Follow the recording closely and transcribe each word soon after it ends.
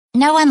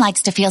No one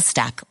likes to feel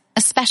stuck,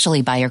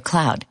 especially by your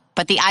cloud.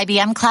 But the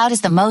IBM Cloud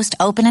is the most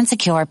open and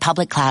secure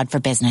public cloud for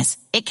business.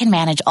 It can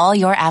manage all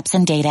your apps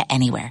and data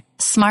anywhere.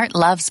 Smart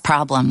loves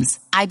problems.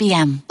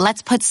 IBM,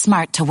 let's put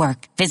smart to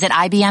work. Visit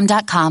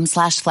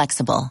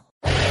IBM.com/flexible.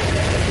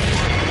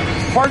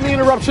 Pardon the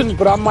interruption,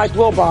 but I'm Mike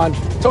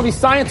Wilbon. Tony,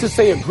 scientists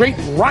say a great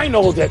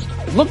rhino that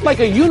looked like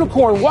a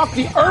unicorn walked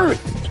the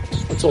earth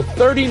until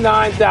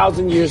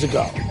 39,000 years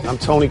ago. I'm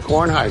Tony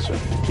Kornheiser.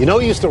 You know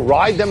who used to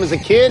ride them as a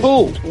kid?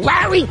 Who?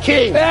 Larry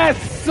King. That's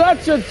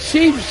such a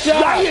cheap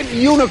shot. Giant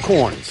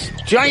unicorns,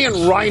 giant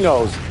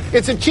rhinos.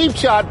 It's a cheap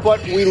shot,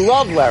 but we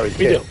love Larry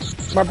King. We do.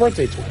 It's my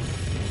birthday tour.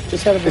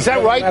 Just had a Is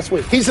that right? Last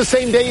week. He's the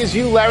same day as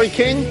you, Larry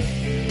King?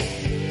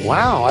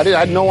 Wow, I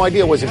had no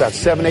idea. Was he about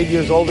 7, 8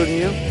 years older than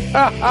you?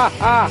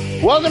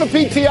 Welcome to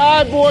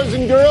PTI, boys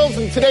and girls.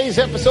 In today's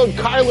episode,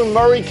 Kyler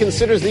Murray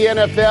considers the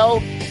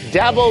NFL.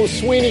 Dabo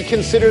Swinney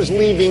considers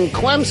leaving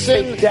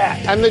Clemson.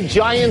 And the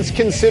Giants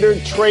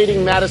considered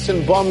trading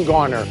Madison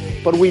Bumgarner.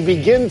 But we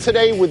begin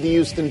today with the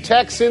Houston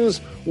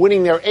Texans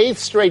winning their 8th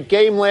straight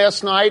game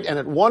last night and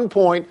at one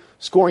point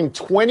scoring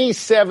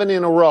 27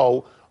 in a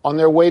row on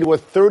their way to a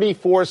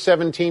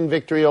 34-17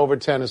 victory over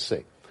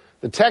Tennessee.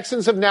 The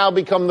Texans have now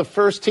become the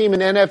first team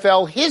in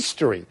NFL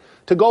history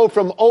to go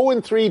from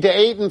 0-3 to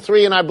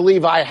 8-3, and I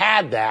believe I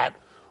had that.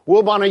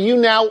 Wilbon, are you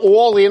now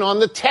all in on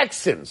the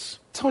Texans?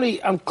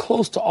 Tony, I'm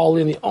close to all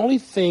in. The only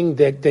thing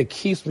that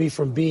keeps me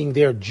from being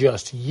there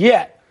just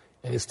yet,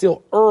 and it's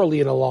still early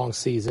in a long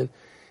season,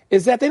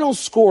 is that they don't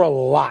score a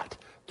lot.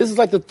 This is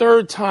like the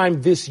third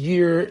time this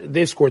year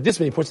they've scored this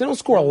many points. They don't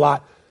score a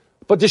lot,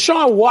 but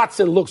Deshaun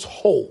Watson looks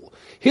whole.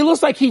 He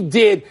looks like he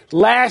did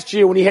last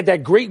year when he had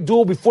that great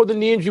duel before the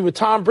knee injury with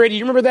Tom Brady.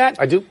 You remember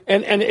that? I do.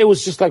 And it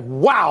was just like,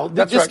 wow,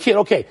 That's this right. kid,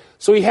 okay.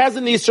 So he has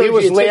a knee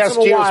surgery. He was last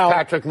year's while.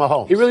 Patrick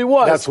Mahomes. He really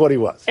was. That's what he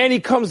was. And he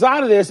comes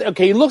out of this,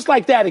 okay, he looks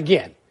like that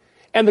again.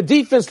 And the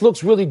defense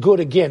looks really good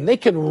again. They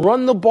can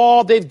run the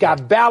ball. They've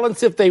got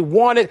balance if they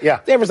want it. Yeah.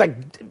 There was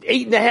like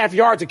 8.5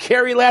 yards a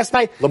carry last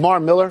night.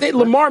 Lamar Miller?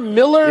 Lamar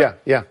Miller?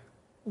 Yeah.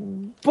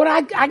 But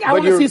I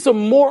want to see some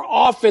more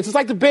offense. It's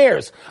like the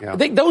Bears. Yeah.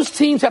 Those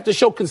teams have to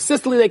show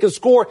consistently they can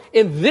score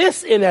in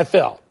this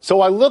NFL.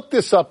 So I looked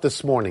this up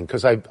this morning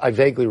because I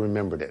vaguely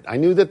remembered it. I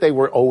knew that they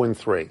were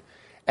 0-3.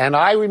 And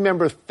I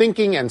remember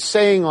thinking and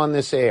saying on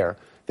this air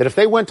that if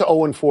they went to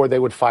 0-4, they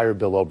would fire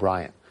Bill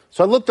O'Brien.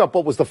 So I looked up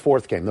what was the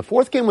fourth game. The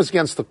fourth game was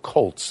against the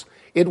Colts.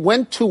 It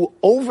went to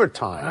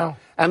overtime. Wow.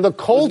 And the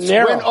Colts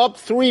went up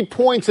 3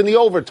 points in the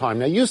overtime.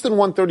 Now, Houston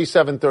won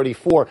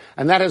 37-34,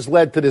 and that has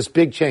led to this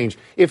big change.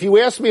 If you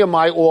ask me, am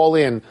I all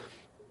in?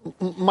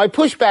 My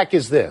pushback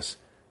is this.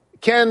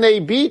 Can they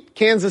beat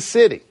Kansas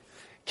City?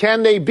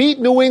 Can they beat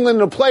New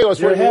England in the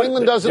playoffs where New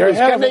England doesn't lose?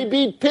 Can they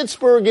beat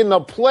Pittsburgh in the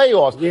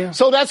playoffs? Yeah.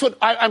 So that's what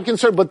I'm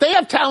concerned. But they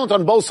have talent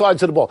on both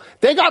sides of the ball.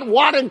 They got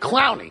Watt and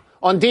Clowney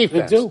on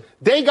defense. They do.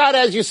 They got,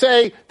 as you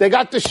say, they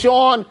got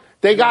Deshaun.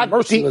 They got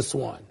merciless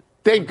one.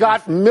 They've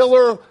got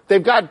Miller.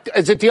 They've got,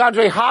 is it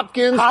DeAndre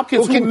Hopkins?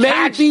 Who can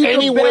catch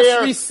anywhere. The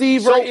best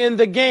receiver in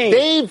the game.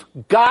 They've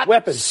got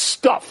weapons.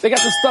 Stuff. They got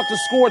the stuff to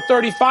score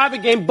 35 a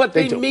game, but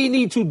they may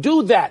need to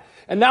do that.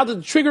 And now that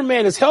the trigger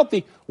man is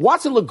healthy,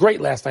 Watson looked great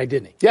last night,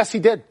 didn't he? Yes, he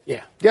did.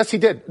 Yeah. Yes, he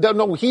did.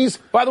 No, he's...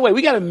 By the way,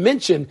 we got to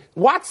mention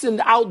Watson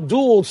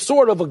outdueled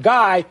sort of a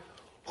guy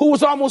who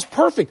was almost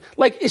perfect.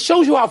 Like, it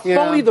shows you how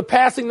phony the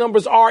passing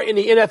numbers are in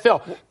the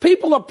NFL.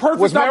 People are perfect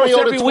was almost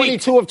every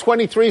 22 week. of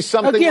 23,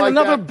 something Again, like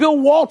that? another Bill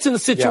Walton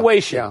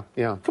situation.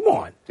 Yeah. Come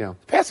on. Yeah.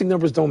 Passing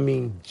numbers don't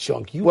mean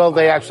junk.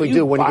 They actually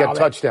do when you get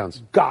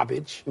touchdowns.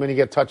 Garbage. When you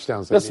get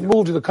touchdowns. Let's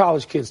move to the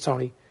college kids,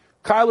 Tony.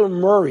 Kyler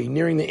Murray,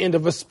 nearing the end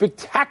of a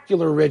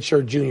spectacular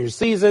redshirt junior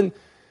season,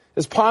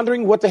 is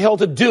pondering what the hell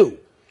to do.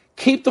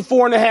 Keep the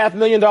 $4.5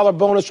 million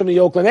bonus from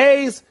the Oakland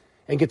A's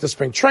and get to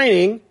spring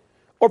training,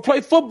 or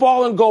play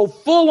football and go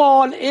full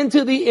on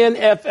into the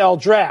NFL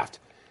draft.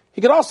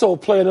 He could also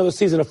play another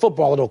season of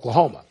football at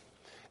Oklahoma.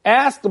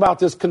 Asked about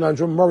this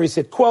conundrum, Murray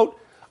said, quote,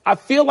 I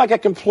feel like I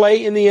can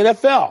play in the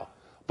NFL,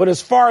 but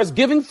as far as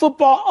giving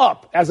football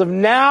up, as of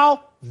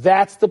now,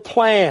 that's the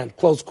plan,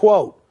 close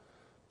quote.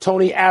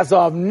 Tony, as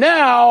of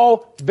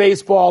now,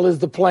 baseball is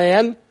the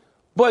plan,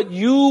 but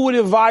you would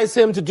advise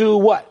him to do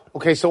what?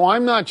 Okay, so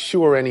I'm not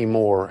sure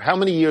anymore. How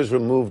many years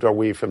removed are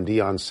we from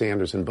Deion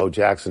Sanders and Bo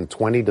Jackson?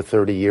 20 to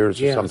 30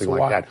 years or something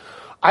like that.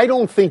 I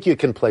don't think you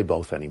can play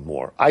both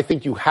anymore. I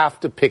think you have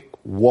to pick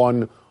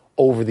one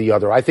over the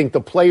other. I think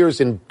the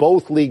players in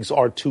both leagues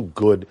are too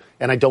good,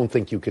 and I don't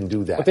think you can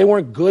do that. But they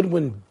weren't good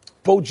when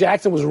Bo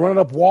Jackson was running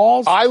up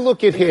walls? I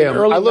look at him.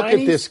 I look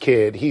 90s? at this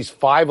kid. He's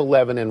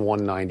 5'11 and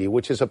 190,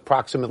 which is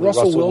approximately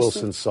Russell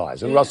Wilson's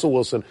size. And Russell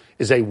Wilson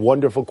is a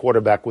wonderful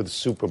quarterback with a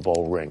Super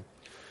Bowl ring.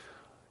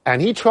 And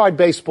he tried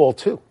baseball,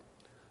 too.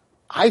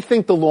 I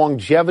think the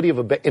longevity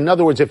of in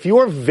other words, if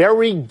you're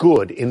very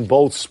good in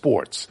both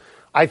sports,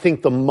 I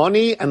think the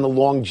money and the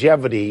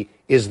longevity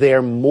is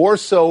there more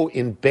so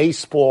in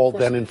baseball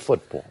than in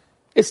football.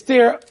 It's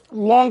there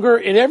longer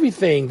in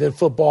everything than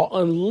football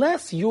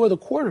unless you're the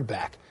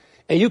quarterback.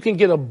 And you can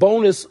get a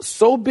bonus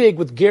so big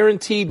with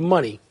guaranteed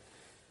money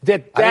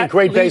that I think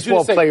great leads you to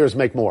baseball say, players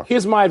make more.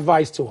 Here's my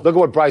advice to him. Look at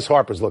what Bryce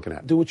Harper's looking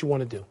at. Do what you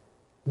want to do.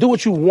 Do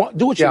what you want.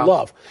 Do what you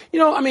love.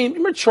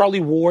 Remember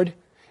Charlie Ward?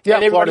 Yeah,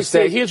 and everybody Florida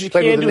State. said, here's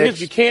what you can do, here's what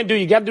you can't do.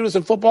 You got to do this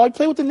in football. He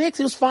played with the Knicks.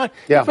 He was fine.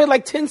 Yeah. He played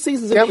like 10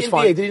 seasons in the NBA.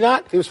 Fine. Did he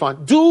not? He was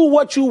fine. Do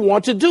what you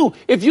want to do.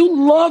 If you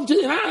love to,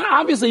 and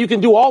obviously you can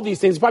do all these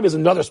things. Probably there's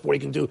another sport you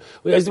can do.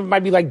 It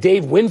might be like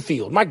Dave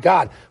Winfield. My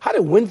God, how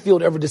did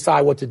Winfield ever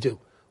decide what to do?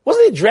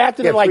 Wasn't he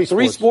drafted in like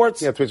three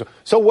sports? Yeah, 3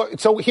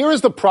 sports. So here is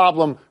the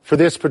problem for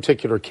this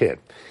particular kid.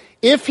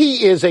 If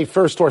he is a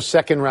first or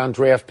second round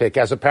draft pick,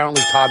 as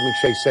apparently Todd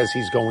McShay says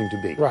he's going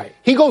to be, right,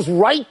 he goes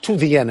right to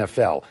the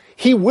NFL.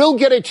 He will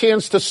get a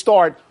chance to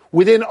start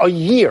within a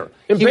year.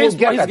 In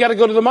baseball, he's got to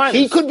go to the minors.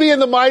 He could be in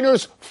the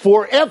minors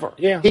forever.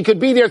 Yeah. He could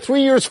be there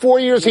 3 years, 4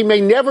 years. He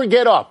may never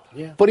get up.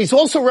 Yeah. But he's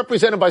also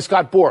represented by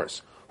Scott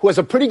Boras, who has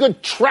a pretty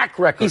good track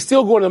record. He's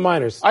still going to the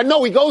minors. I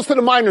know he goes to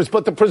the minors,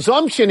 but the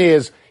presumption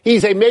is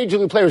he's a major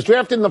league player. He's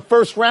drafted in the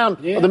first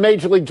round of the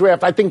major league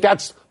draft. I think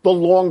that's the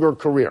longer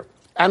career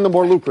and the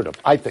more lucrative,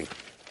 I think.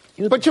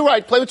 But you're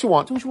right. Play what you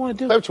want. Do what you want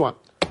to do. Play what you want.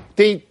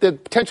 The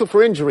potential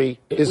for injury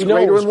is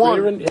greater in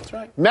one. That's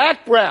right.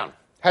 Mack Brown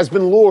has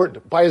been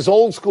lured by his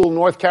old school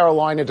North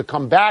Carolina to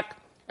come back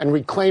and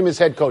reclaim his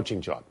head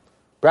coaching job.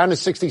 Brown is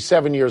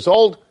 67 years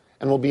old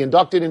and will be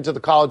inducted into the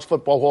College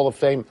Football Hall of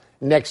Fame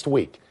next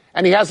week.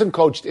 And he hasn't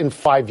coached in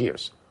 5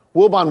 years.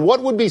 Wilbon,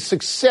 what would be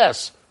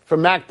success for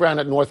Mack Brown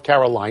at North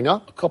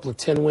Carolina? A couple of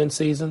 10-win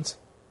seasons,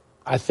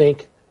 I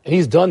think. And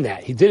he's done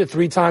that. He did it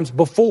 3 times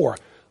before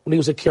when he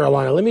was at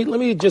Carolina. Let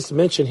me just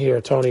mention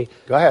here, Tony.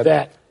 Go ahead.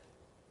 That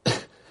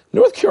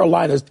North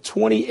Carolina's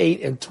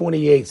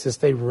 28-28 since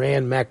they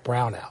ran Mack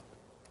Brown out.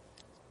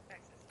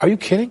 Are you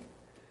kidding?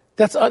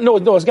 That's no.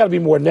 It's got to be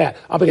more than that.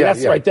 I'm thinking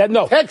that's right.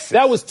 Texas.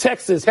 That was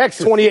Texas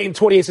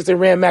 28-28 since they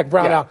ran Mack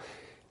Brown out.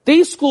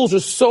 These schools are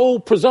so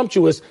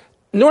presumptuous.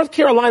 North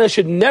Carolina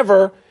should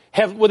never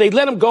have. Well, they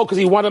let him go because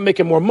he wanted to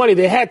make more money.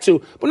 They had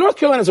to. But North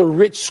Carolina's a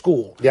rich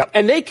school. Yep.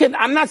 And they can.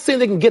 I'm not saying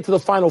they can get to the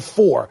Final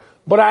Four.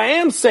 But I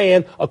am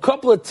saying a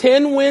couple of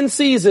 10-win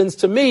seasons,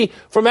 to me,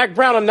 for Mack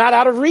Brown, are not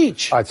out of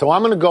reach. All right, so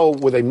I'm going to go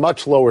with a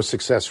much lower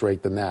success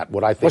rate than that.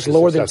 What I think much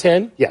lower than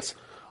 10? Yes.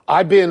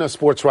 I've been a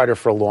sports writer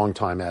for a long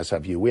time, as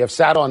have you. We have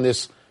sat on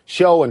this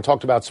show and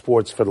talked about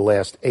sports for the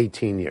last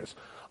 18 years.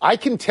 I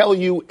can tell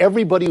you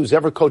everybody who's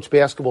ever coached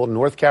basketball in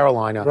North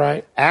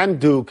Carolina and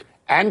Duke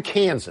and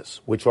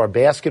Kansas, which are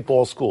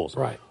basketball schools.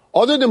 Right.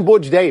 Other than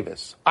Butch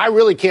Davis, I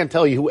really can't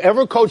tell you who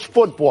ever coached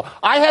football.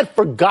 I had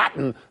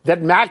forgotten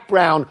that Mack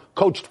Brown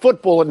coached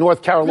football at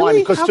North Carolina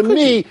because to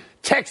me,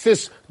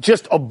 Texas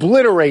just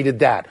obliterated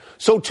that.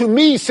 So to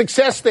me,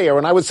 success there,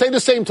 and I would say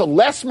the same to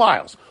Les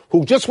Miles,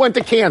 who just went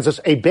to Kansas,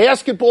 a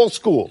basketball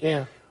school,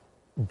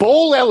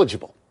 bowl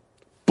eligible.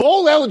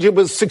 Bowl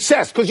eligible is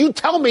success, because you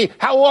tell me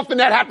how often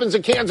that happens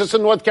in Kansas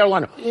and North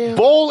Carolina.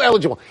 Bowl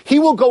eligible. He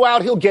will go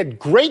out, he'll get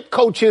great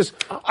coaches.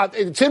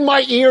 It's in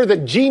my ear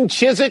that Gene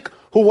Chizik,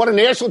 who won a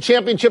national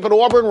championship at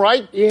Auburn,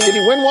 right? Did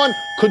he win one?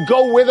 Could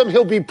go with him.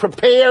 He'll be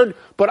prepared.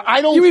 But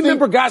I don't think 10 wins. You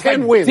remember guys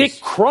like Dick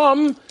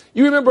Crum.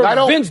 You remember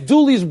Vince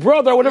Dooley's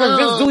brother, whatever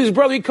Vince Dooley's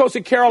brother, he coached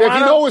at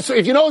Carolina.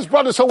 If you know his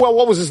brother so well,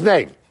 what was his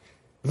name?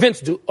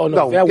 Vince Dooley. Oh,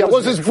 no. That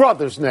was his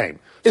brother's name.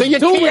 So you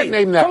can't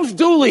name that. Coach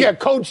Dooley. Yeah,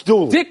 Coach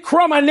Dooley. Dick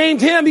Crum, I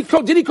named him.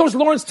 Did he coach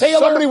Lawrence Taylor?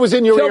 Somebody was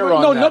in your ear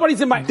on No, that.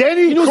 nobody's in my ear.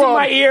 Denny Crum, in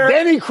my ear.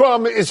 Denny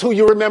Crum is who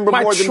you remember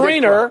more than Dick Crum. My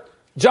trainer,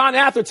 John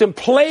Atherton,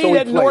 played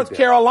at North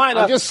Carolina.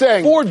 I'm just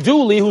saying, for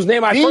Dooley, whose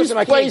name I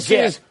can't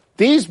get.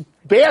 These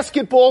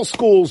basketball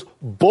schools,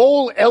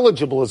 bowl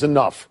eligible is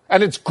enough.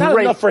 And it's great. Not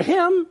enough for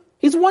him.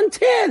 He's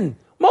 110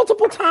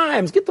 multiple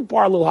times. Get the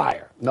bar a little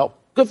higher. No.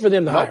 Good for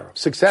them to hire him.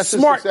 Success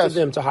Smart is success. for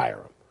them to hire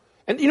him.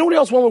 And you know what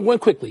else? One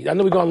quickly. I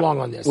know we've gone long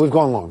on this. We've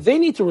gone long. They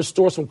need to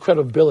restore some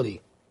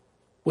credibility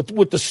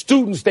with the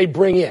students they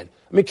bring in.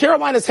 I mean,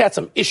 Carolina's had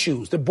some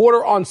issues that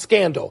border on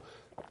scandal.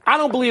 I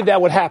don't believe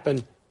that would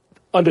happen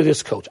under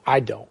this coach. I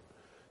don't.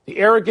 The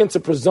arrogance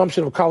and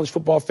presumption of college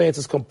football fans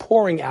has come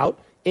pouring out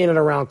in and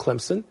around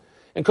Clemson.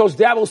 And Coach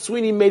Dabo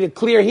Swinney made it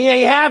clear he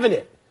ain't having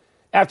it.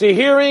 After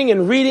hearing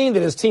and reading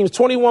that his team's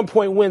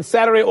 21-point win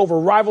Saturday over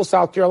rival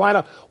South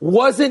Carolina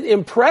wasn't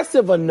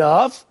impressive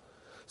enough,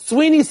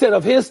 Swinney said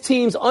of his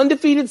team's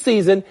undefeated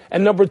season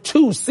and number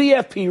 2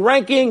 CFP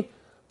ranking,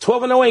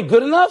 12-0 ain't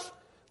good enough?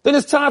 Then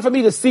it's time for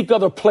me to seek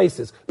other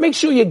places. Make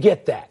sure you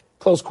get that.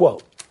 Close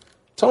quote.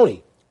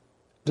 Tony,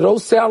 do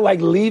those sound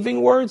like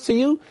leaving words to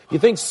you? You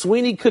think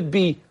Swinney could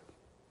be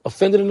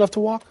offended enough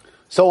to walk?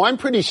 So I'm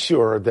pretty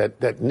sure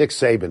that Nick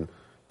Saban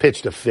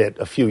pitched a fit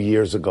a few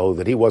years ago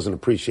that he wasn't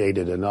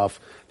appreciated enough.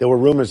 There were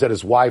rumors that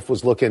his wife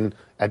was looking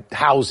at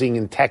housing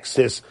in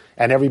Texas,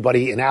 and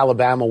everybody in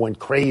Alabama went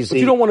crazy. But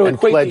you don't want to and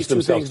equate pledged these two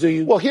themselves. things, do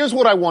you? Well, here's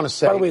what I want to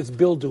say. By the way, it's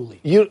Bill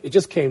Dooley. It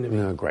just came to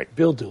me. Great.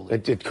 Bill Dooley.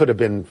 It could have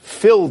been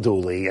Phil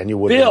Dooley, and you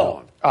would have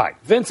known. All right.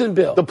 Vince and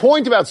Bill. The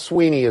point about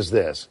Swinney is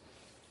this.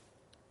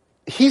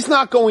 he's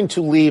not going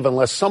to leave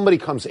unless somebody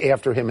comes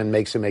after him and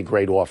makes him a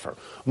great offer.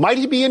 Might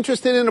he be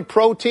interested in a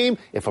pro team?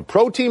 If a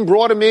pro team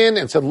brought him in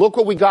and said, look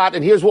what we got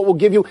and here's what we'll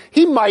give you,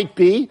 he might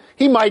be.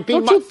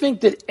 Don't you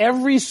think that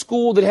every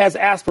school that has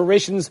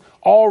aspirations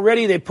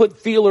already, they put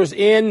feelers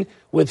in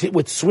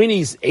with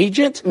Sweeney's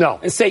agent? No.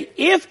 And say,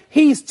 if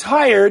he's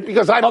tired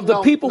because of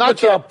the people with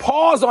the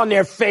paws on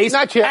their face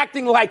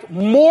acting like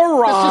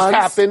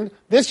morons.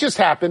 This just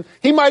happened.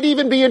 He might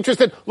even be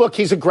interested. Look,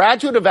 he's a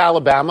graduate of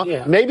Alabama.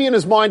 Yeah. Maybe in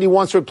his mind he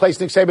wants to replace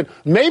Nick Saban.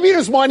 Maybe in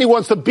his mind he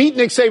wants to beat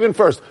Nick Saban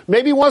first.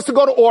 Maybe he wants to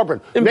go to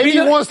Auburn. Maybe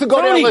he wants to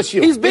go to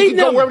LSU. He's beaten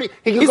him.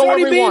 He can go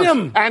wherever he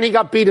wants. And he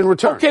got beat in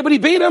return. Okay, but he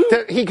beat him.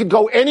 He could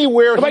go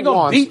anywhere he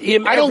wants. Beat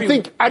him I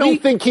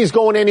don't think he's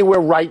going anywhere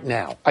right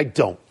now. I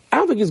don't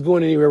think he's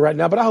going anywhere right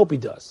now, but I hope he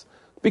does.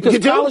 Because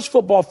college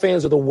football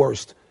fans are the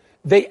worst.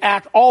 They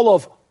act, all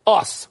of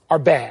us are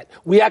bad.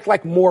 We act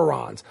like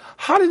morons.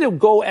 How did it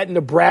go at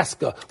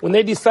Nebraska when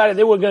they decided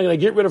they were going to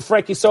get rid of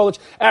Frankie Solich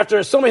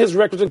after some of his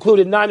records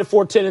included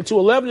 9-4,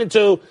 10-2,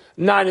 11-2,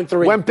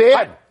 9-3? Went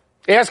bad.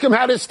 Ask him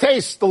how this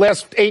tastes the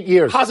last 8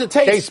 years. How's it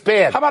taste? Tastes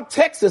bad. How about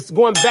Texas,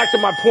 going back to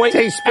my point,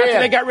 tastes bad. After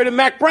they got rid of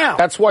Mack Brown?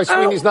 That's why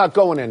Sweeney's not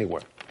going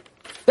anywhere.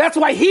 That's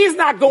why he's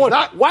not going.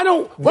 Why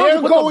don't you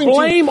put the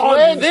blame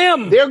on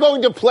them? They're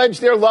going to pledge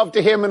their love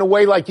to him in a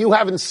way like you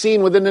haven't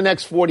seen within the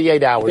next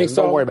 48 hours.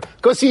 Don't worry about it.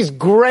 Because he's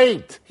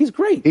great. He's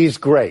great. He's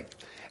great.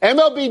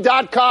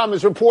 MLB.com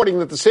is reporting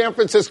that the San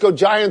Francisco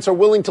Giants are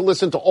willing to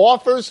listen to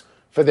offers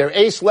for their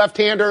ace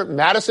left-hander,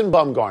 Madison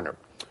Bumgarner.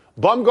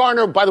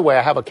 Bumgarner, by the way,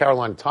 I have a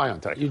Carolina tie on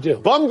today. You do.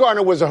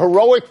 Bumgarner was a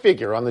heroic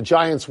figure on the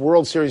Giants'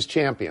 World Series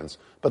champions,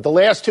 but the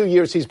last 2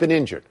 years he's been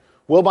injured.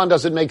 Wilbon,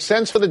 does it make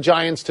sense for the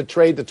Giants to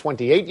trade the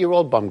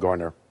 28-year-old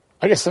Bumgarner?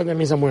 I guess that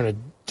means I'm wearing a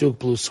Duke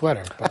blue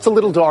sweater. That's a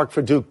little dark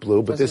for Duke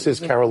blue, but this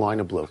is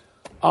Carolina blue.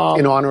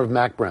 In honor of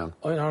Mack Brown.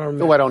 In honor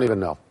of I don't even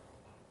know.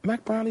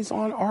 Mack Brown, he's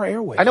on our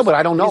airwaves. I know, but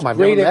I don't know him. I've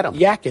never met him.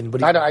 Yakking,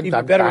 but he's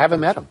better. I haven't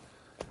met him.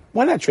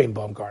 Why not trade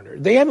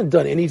Bumgarner? They haven't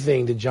done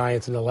anything, the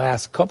Giants, in the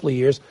last couple of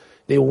years.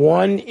 They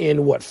won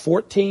in,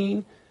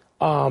 14?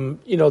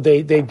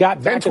 They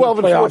got back 12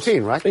 in the playoffs, and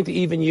 14, right? I think the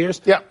even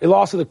years. Yeah. They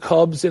lost to the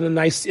Cubs in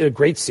a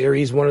great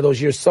series one of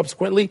those years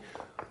subsequently.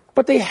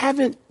 But they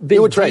haven't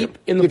been deep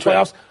in the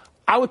playoffs.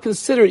 I would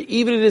consider it,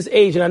 even at his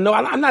age, and I know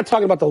I'm not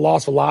talking about the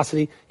lost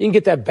velocity. You can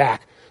get that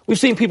back. We've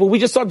seen people. We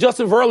just saw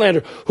Justin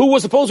Verlander, who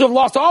was supposed to have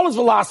lost all his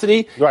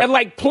velocity, and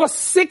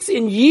 +6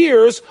 in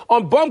years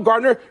on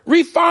Bumgarner,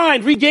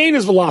 regained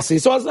his velocity.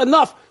 So it's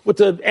enough with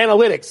the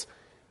analytics.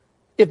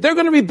 If they're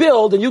going to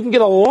rebuild and you can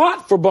get a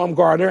lot for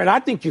Bumgarner, and I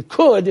think you'd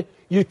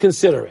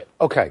consider it.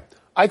 Okay.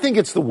 I think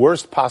it's the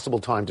worst possible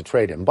time to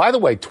trade him. By the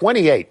way,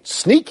 28,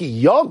 sneaky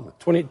young.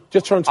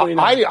 Just turned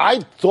 29. I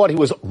thought he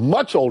was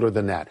much older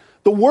than that.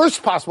 The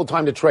worst possible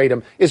time to trade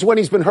him is when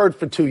he's been hurt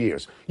for 2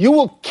 years. You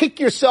will kick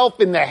yourself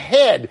in the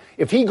head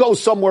if he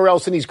goes somewhere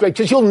else and he's great,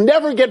 because you'll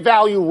never get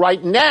value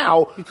right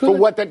now for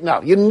what that.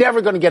 No, you're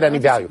never going to get any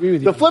value.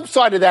 The flip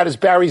side of that is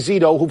Barry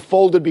Zito, who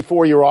folded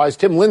before your eyes.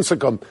 Tim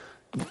Lincecum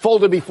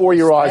folded before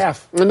your eyes.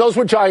 And those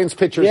were Giants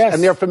pitchers,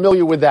 and they're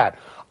familiar with that.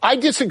 I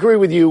disagree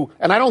with you,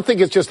 and I don't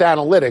think it's just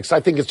analytics. I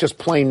think it's just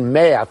plain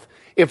math.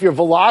 If your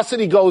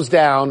velocity goes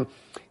down,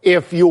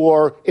 if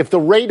the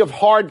rate of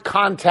hard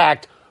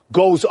contact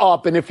goes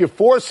up, and if your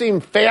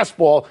four-seam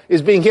fastball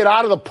is being hit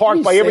out of the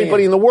park by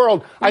everybody in the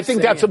world, I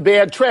think that's a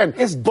bad trend.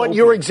 But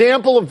your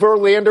example of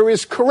Verlander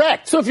is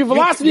correct. So if your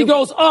velocity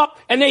goes up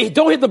and they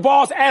don't hit the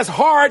balls as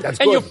hard and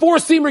your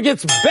four-seamer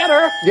gets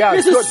better,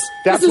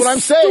 that's what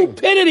I'm saying.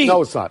 Stupidity.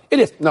 No, it's not. It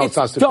is. No, it's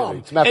not stupidity. Dumb.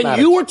 It's mathematics.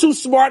 And you are too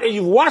smart, and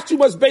you've watched too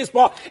much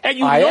baseball, and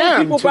you know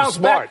people bounce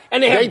back,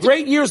 and they have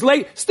great years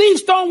late. Steve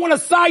Stone won a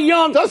Cy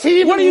Young. Does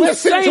he even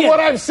listen to what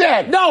I've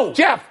said? No.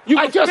 Jeff,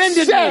 I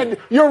just said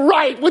you're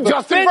right with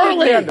Justin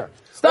Verlander.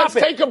 Let's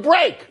take a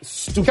break.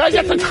 Can I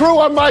get the crew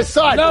on my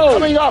side? No.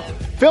 Coming up,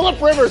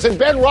 Phillip Rivers and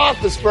Ben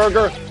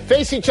Roethlisberger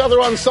face each other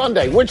on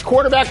Sunday. Which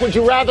quarterback would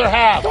you rather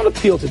have? Don't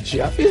appeal to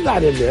Jeff. He's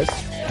not in this.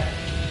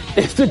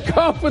 Is the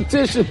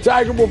competition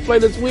Tiger will play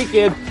this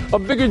weekend a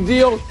bigger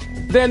deal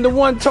than the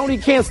one Tony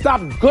can't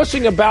stop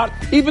gushing about,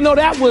 even though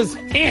that was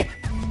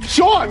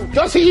Sean,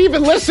 does he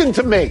even listen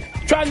to me?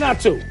 Try not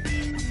to.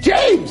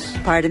 James!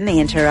 Pardon the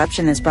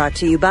interruption is brought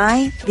to you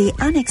by the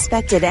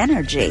unexpected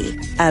energy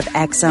of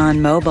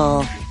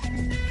ExxonMobil.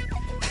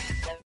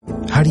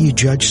 How do you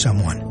judge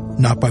someone?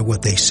 Not by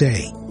what they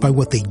say, by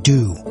what they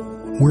do.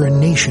 We're a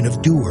nation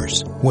of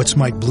doers. What's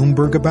Mike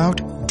Bloomberg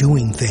about?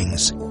 Doing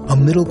things. A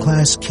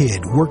middle-class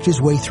kid worked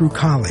his way through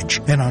college,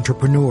 an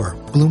entrepreneur.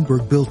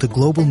 Bloomberg built a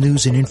global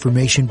news and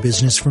information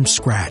business from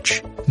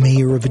scratch.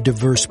 Mayor of a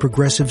diverse,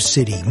 progressive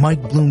city,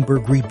 Mike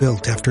Bloomberg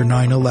rebuilt after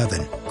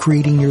 9/11,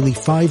 creating nearly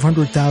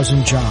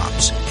 500,000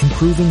 jobs,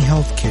 improving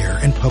health care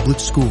and public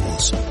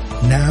schools.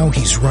 Now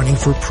he's running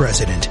for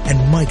president,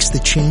 and Mike's the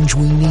change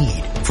we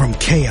need. From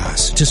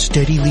chaos to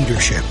steady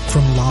leadership,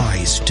 from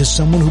lies to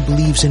someone who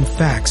believes in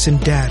facts and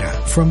data,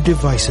 from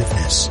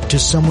divisiveness to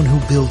someone who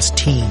builds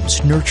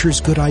teams,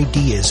 nurtures good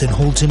ideas, and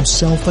holds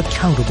himself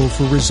accountable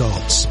for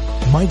results.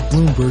 Mike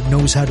Bloomberg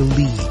knows how to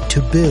lead,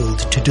 to build,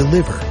 to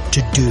deliver,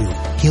 to do.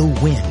 He'll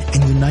win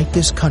and unite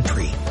this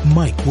country.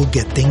 Mike will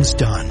get things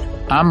done.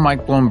 I'm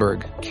Mike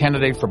Bloomberg,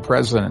 candidate for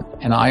president,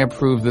 and I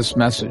approve this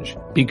message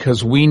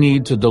because we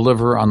need to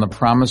deliver on the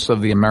promise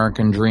of the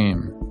American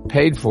dream.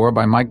 Paid for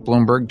by Mike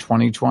Bloomberg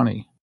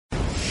 2020.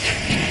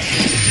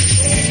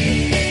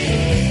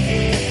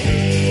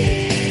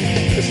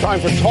 It's time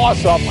for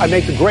toss-up. I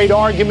make a great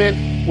argument.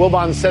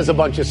 Wilbon says a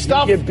bunch of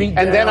stuff, and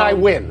then I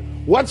win.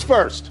 What's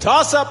first?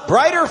 Toss-up,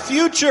 brighter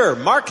future,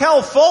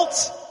 Markelle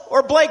Fultz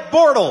or Blake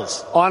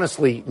Bortles?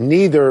 Honestly,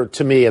 neither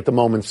to me at the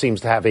moment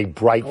seems to have a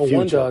bright future.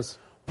 One does.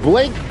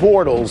 Blake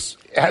Bortles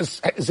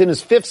is in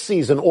his 5th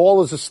season,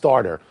 all as a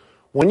starter.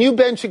 When you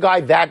bench a guy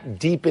that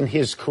deep in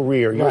his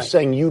career, you're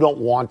saying you don't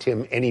want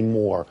him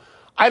anymore.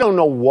 I don't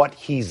know what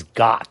he's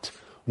got.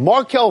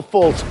 Markelle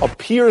Fultz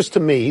appears to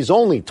me, he's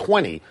only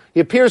 20, he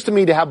appears to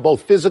me to have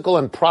both physical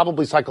and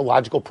probably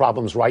psychological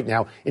problems right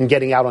now in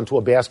getting out onto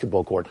a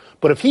basketball court.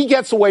 But if he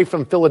gets away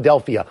from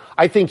Philadelphia,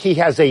 I think he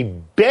has a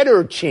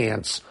better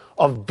chance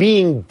of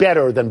being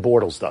better than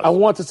Bortles does. I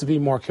want this to be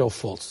Markelle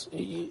Fultz.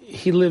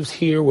 He lives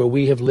here where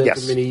we have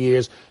lived for many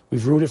years.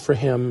 We've rooted for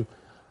him.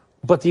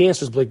 But the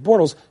answer is Blake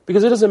Bortles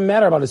because it doesn't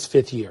matter about his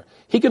 5th year.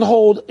 If he can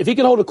hold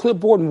a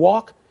clipboard and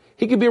walk,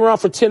 he could be around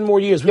for 10 more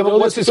years. But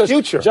what's his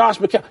future? Josh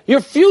McCown.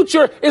 Your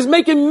future is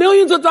making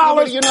millions of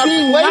dollars. You're not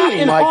playing,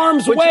 in Mike.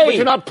 harm's way. But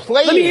you're not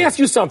playing. Let me ask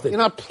you something. You're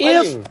not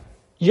playing. If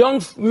young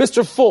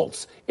Mr.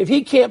 Fultz, if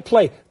he can't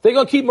play, they're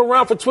going to keep him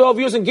around for 12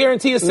 years and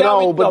guarantee his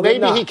salary? No, but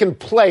maybe he can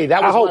play.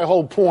 That was my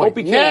whole point. Hope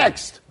he can.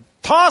 Next.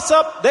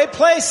 Toss-up, they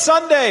play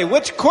Sunday.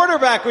 Which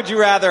quarterback would you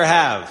rather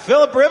have,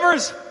 Phillip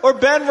Rivers or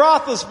Ben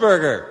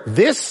Roethlisberger?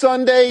 This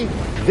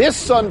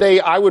Sunday,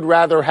 I would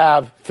rather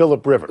have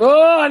Phillip Rivers.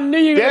 Oh, I knew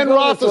you were Ben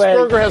going this way.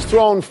 Roethlisberger has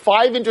thrown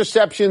 5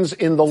 interceptions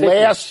in the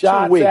last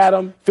 2 weeks. At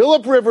him.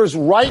 Phillip Rivers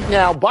right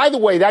now, by the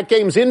way, that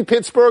game's in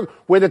Pittsburgh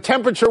where the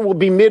temperature will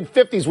be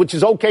mid-50s, which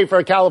is okay for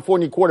a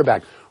California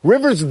quarterback.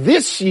 Rivers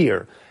this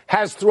year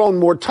has thrown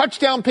more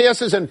touchdown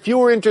passes and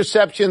fewer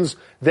interceptions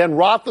than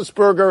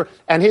Roethlisberger,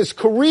 and his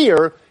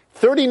career,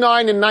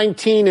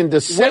 39-19 in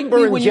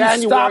December and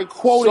January. You stop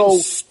quoting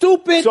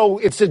stupid, so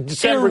it's a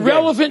December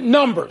irrelevant game.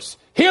 Numbers.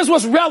 Here's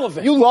what's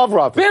relevant. You love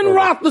Roethlisberger. Ben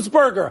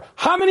Roethlisberger,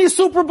 how many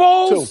Super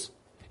Bowls? 2.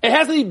 And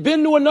hasn't he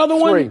been to another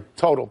 3 one? 3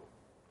 total.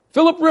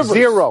 Phillip Rivers.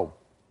 0.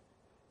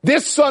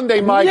 This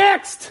Sunday, Mike.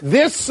 Next.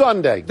 This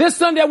Sunday,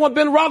 I want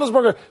Ben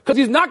Roethlisberger because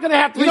he's not going to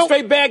have 3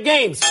 straight bad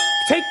games.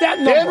 Take that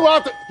number. Ben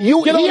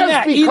Roethlisberger. Get on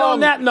that. Eat on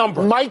that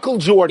number. Michael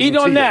Jordan. Eat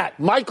on that.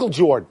 Michael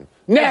Jordan.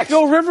 Next.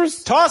 Phil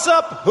Rivers. Toss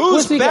up.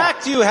 Whose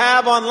back do you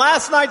have on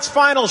last night's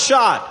final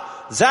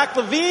shot? Zach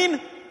LaVine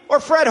or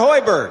Fred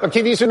Hoiberg?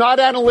 Okay, these are not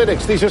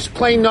analytics. These are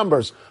plain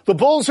numbers. The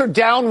Bulls are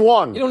down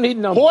 1. You don't need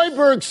numbers.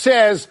 Hoiberg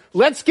says,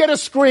 let's get a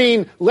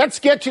screen. Let's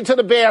get you to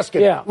the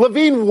basket. Yeah.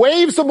 LaVine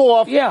waves him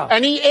off. Yeah.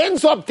 And he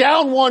ends up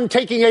down 1,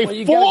 taking a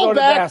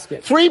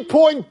fallback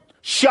 3-point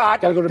shot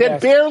that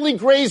barely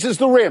grazes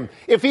the rim.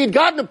 If he had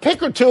gotten a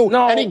pick or two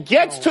and he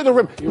gets to the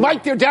rim,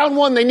 Mike, they're down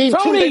 1. They need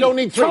 2. They don't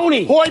need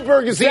 3.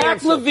 Hoiberg is the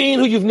answer. Zach LaVine,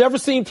 who you've never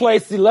seen play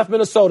since he left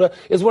Minnesota,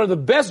 is one of the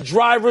best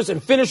drivers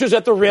and finishers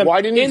at the rim.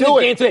 Why didn't he in do the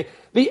it? game today.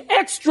 The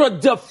extra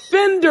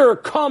defender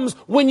comes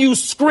when you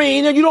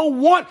screen, and you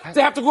don't want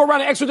to have to go around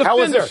an extra defender. How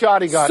was the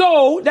shot he got?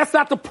 So that's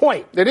not the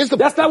point.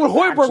 That's not what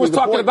Hoiberg was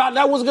talking about, and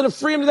that wasn't going to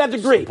free him to that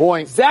degree.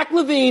 Point. Zach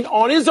LaVine,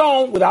 on his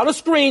own, without a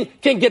screen,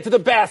 can get to the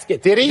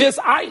basket. Did he?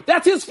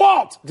 That's his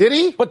fault. Did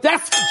he? But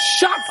that's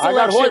shot selection,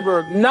 I got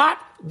Hoiberg. not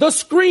the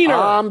screener.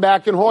 I'm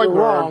back in Hoiberg. You're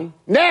wrong.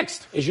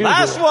 Next.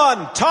 Last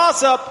one.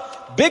 Toss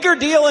up. Bigger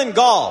deal in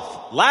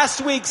golf.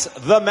 Last week's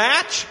The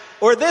Match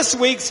or this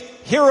week's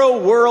Hero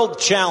World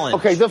Challenge?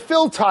 Okay, the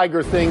Phil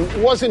Tiger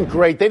thing wasn't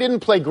great. They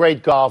didn't play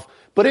great golf,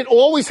 but it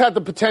always had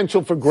the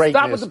potential for greatness.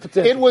 Stop with the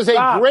potential. It was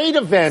a great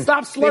event.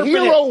 Stop slurping The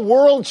Hero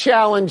World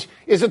Challenge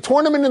is a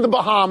tournament in the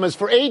Bahamas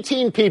for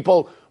 18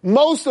 people,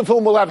 most of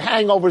whom will have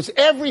hangovers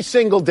every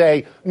single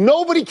day.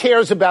 Nobody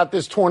cares about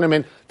this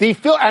tournament.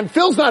 And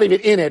Phil's not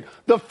even in it.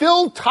 The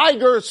Phil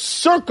Tiger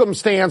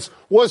circumstance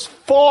was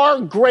far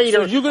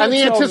greater, and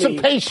the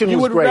anticipation was greater. You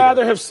would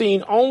rather have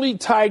seen only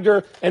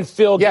Tiger and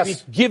Phil give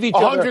each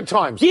other 100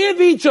 times. Give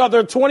each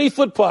other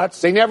 20-foot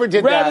putts. They never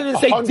did rather that.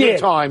 Than say 100 did.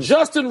 times.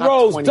 Justin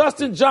Rose,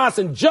 Dustin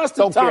Johnson,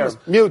 Justin Don't Thomas,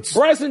 care. Mutes.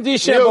 Bryson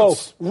DeChambeau,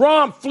 Mutes.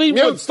 Rom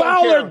Fleetwood, Mutes.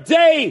 Fowler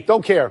Day.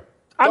 Don't care.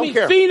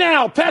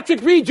 Finau,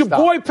 Patrick Reed, your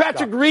boy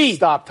Patrick Reed.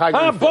 Stop, Tiger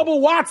and Phil. Bubba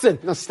Watson.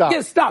 No, stop.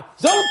 Stop.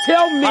 Don't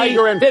tell me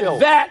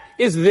that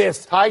is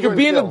this. Tiger You're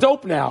being and Phil. a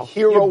dope now.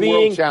 Hero You're being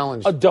World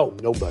Challenge. a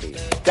dope. Nobody.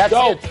 That's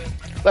it.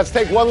 Let's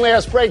take one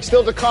last break.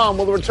 Still to come,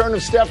 will the return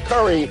of Steph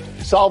Curry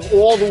solve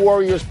all the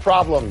Warriors'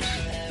 problems?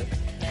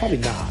 Probably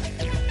not.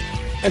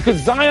 And could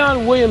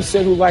Zion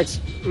Williamson, who likes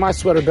my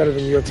sweater better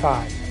than your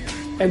tie,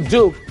 and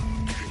Duke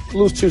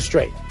lose 2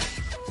 straight?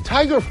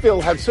 Tiger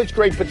Phil had such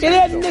great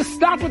potential.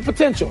 Stop with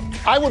potential.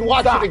 I would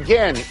watch it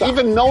again,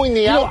 even knowing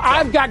the outcome.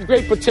 I've got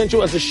great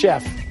potential as a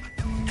chef.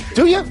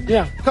 Do you?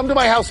 Yeah. Come to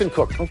my house and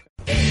cook. Okay.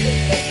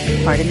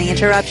 Pardon the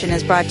Interruption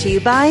is brought to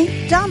you by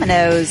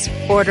Domino's.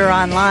 Order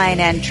online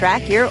and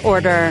track your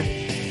order.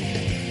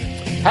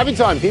 Happy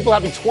time, people.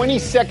 Happy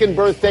 22nd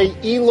birthday,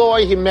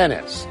 Eloy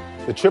Jimenez.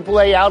 The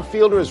AAA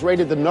outfielder is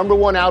rated the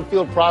 #1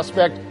 outfield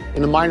prospect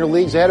in the minor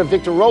leagues ahead of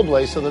Victor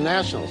Robles of the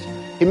Nationals.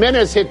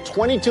 Jimenez hit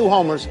 22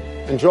 homers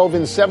and drove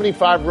in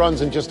 75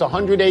 runs in just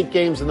 108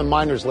 games in the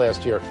minors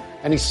last year.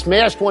 And he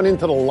smashed one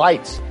into the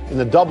lights in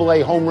the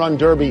AA home run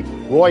derby,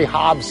 Roy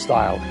Hobbs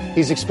style.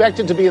 He's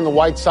expected to be in the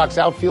White Sox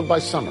outfield by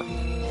summer.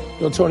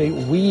 You know, Tony,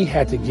 we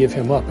had to give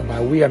him up. And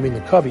by we, I mean the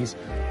Cubbies.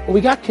 But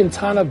we got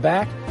Quintana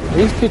back, and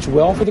he's pitched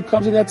well for the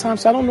Cubs at that time,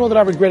 so I don't know that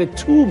I regret it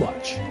too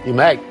much. You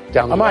may,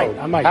 down the road.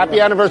 I might.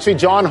 Happy anniversary,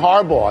 John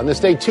Harbaugh. On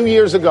this day 2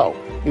 years ago,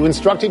 you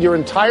instructed your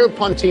entire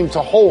punt team to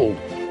hold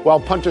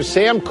while punter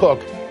Sam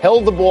Cooke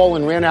held the ball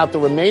and ran out the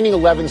remaining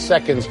 11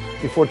 seconds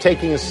before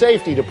taking a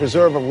safety to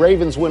preserve a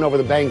Ravens win over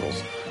the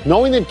Bengals.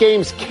 Knowing that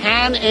games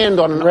can end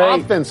on an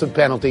offensive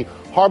penalty,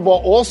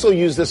 Harbaugh also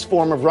used this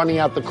form of running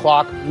out the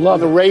clock when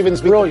the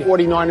Ravens beat the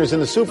 49ers in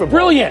the Super Bowl.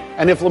 Brilliant.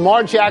 And if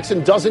Lamar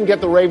Jackson doesn't get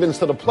the Ravens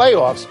to the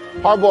playoffs,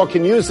 Harbaugh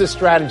can use this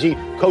strategy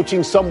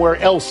coaching somewhere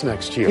else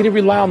next year. He didn't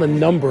rely on the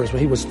numbers when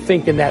he was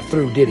thinking that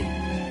through, did he?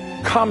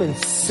 Common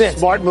sense.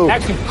 Smart move.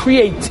 Actually,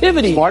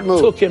 creativity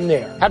took him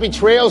there. Happy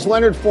trails,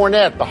 Leonard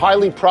Fournette, the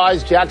highly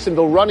prized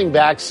Jacksonville running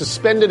back,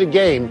 suspended a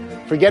game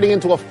for getting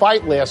into a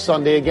fight last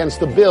Sunday against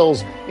the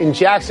Bills in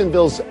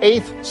Jacksonville's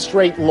 8th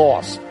straight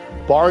loss.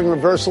 Barring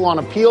reversal on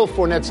appeal,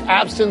 Fournette's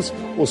absence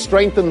will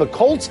strengthen the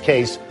Colts'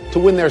 case to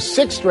win their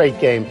 6th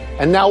straight game.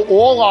 And now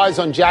all eyes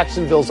on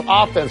Jacksonville's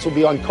offense will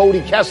be on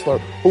Cody Kessler,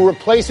 who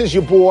replaces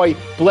your boy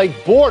Blake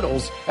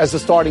Bortles as the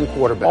starting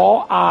quarterback.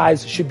 All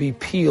eyes should be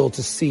peeled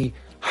to see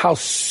how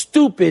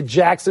stupid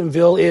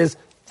Jacksonville is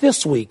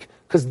this week,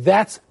 because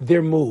that's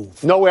their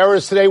move. No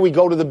errors today. We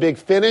go to the big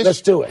finish.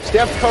 Let's do it.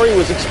 Steph Curry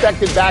was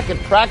expected back at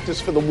practice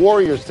for the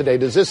Warriors today.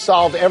 Does this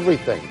solve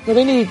everything? Well,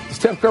 they need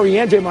Steph Curry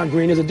and Draymond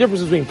Green. There's a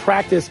difference between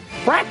practice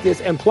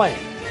and playing.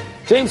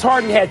 James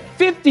Harden had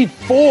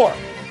 54,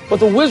 but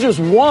the Wizards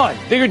won.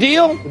 Bigger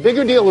deal? The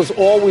bigger deal is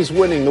always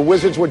winning. The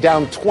Wizards were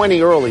down 20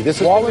 early.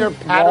 This is their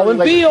pattern. Wall and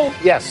Beal.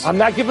 Yes. I'm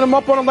not giving them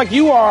up on them like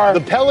you are.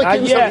 The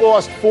Pelicans have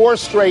lost 4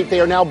 straight. They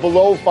are now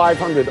below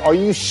 500. Are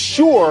you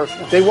sure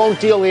they won't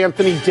deal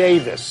Anthony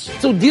Davis?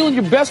 So dealing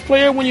your best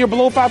player when you're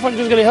below 500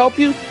 is going to help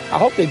you? I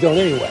hope they don't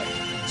anyway.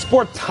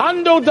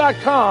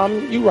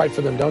 Sportando.com, you write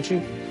for them, don't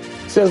you?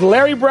 Says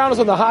Larry Brown is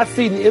on the hot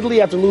seat in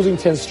Italy after losing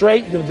 10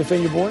 straight. You going to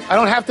defend your boy? I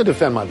don't have to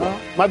defend my boy.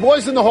 My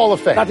boy's in the Hall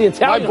of Fame. Not the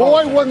Italian My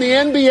boy won the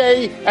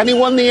NBA and he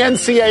won the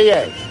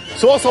NCAA.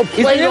 He's also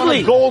played on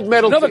a gold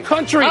medal Another team.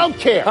 country. I don't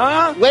care.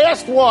 Huh?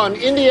 Last one,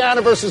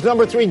 Indiana versus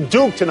number 3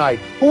 Duke tonight.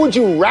 Who would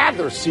you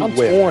rather see I'm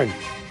win? torn.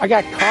 I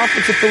got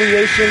conference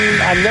affiliation.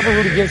 I never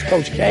root against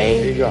Coach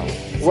Kane. There you go.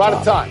 We're out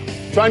of time.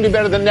 Try and do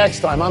better than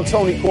next time. I'm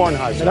Tony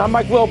Kornheiser. And I'm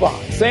Mike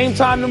Wilbon. Same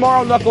time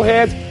tomorrow,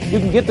 Knuckleheads. You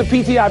can get the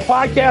PTI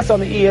podcast on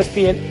the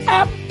ESPN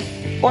app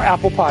or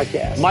Apple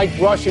Podcasts. Mike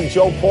Brush and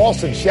Joe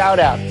Paulson, shout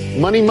out.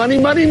 Money, money,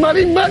 money,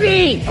 money,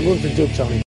 money. I'm rooting for Duke, Tony.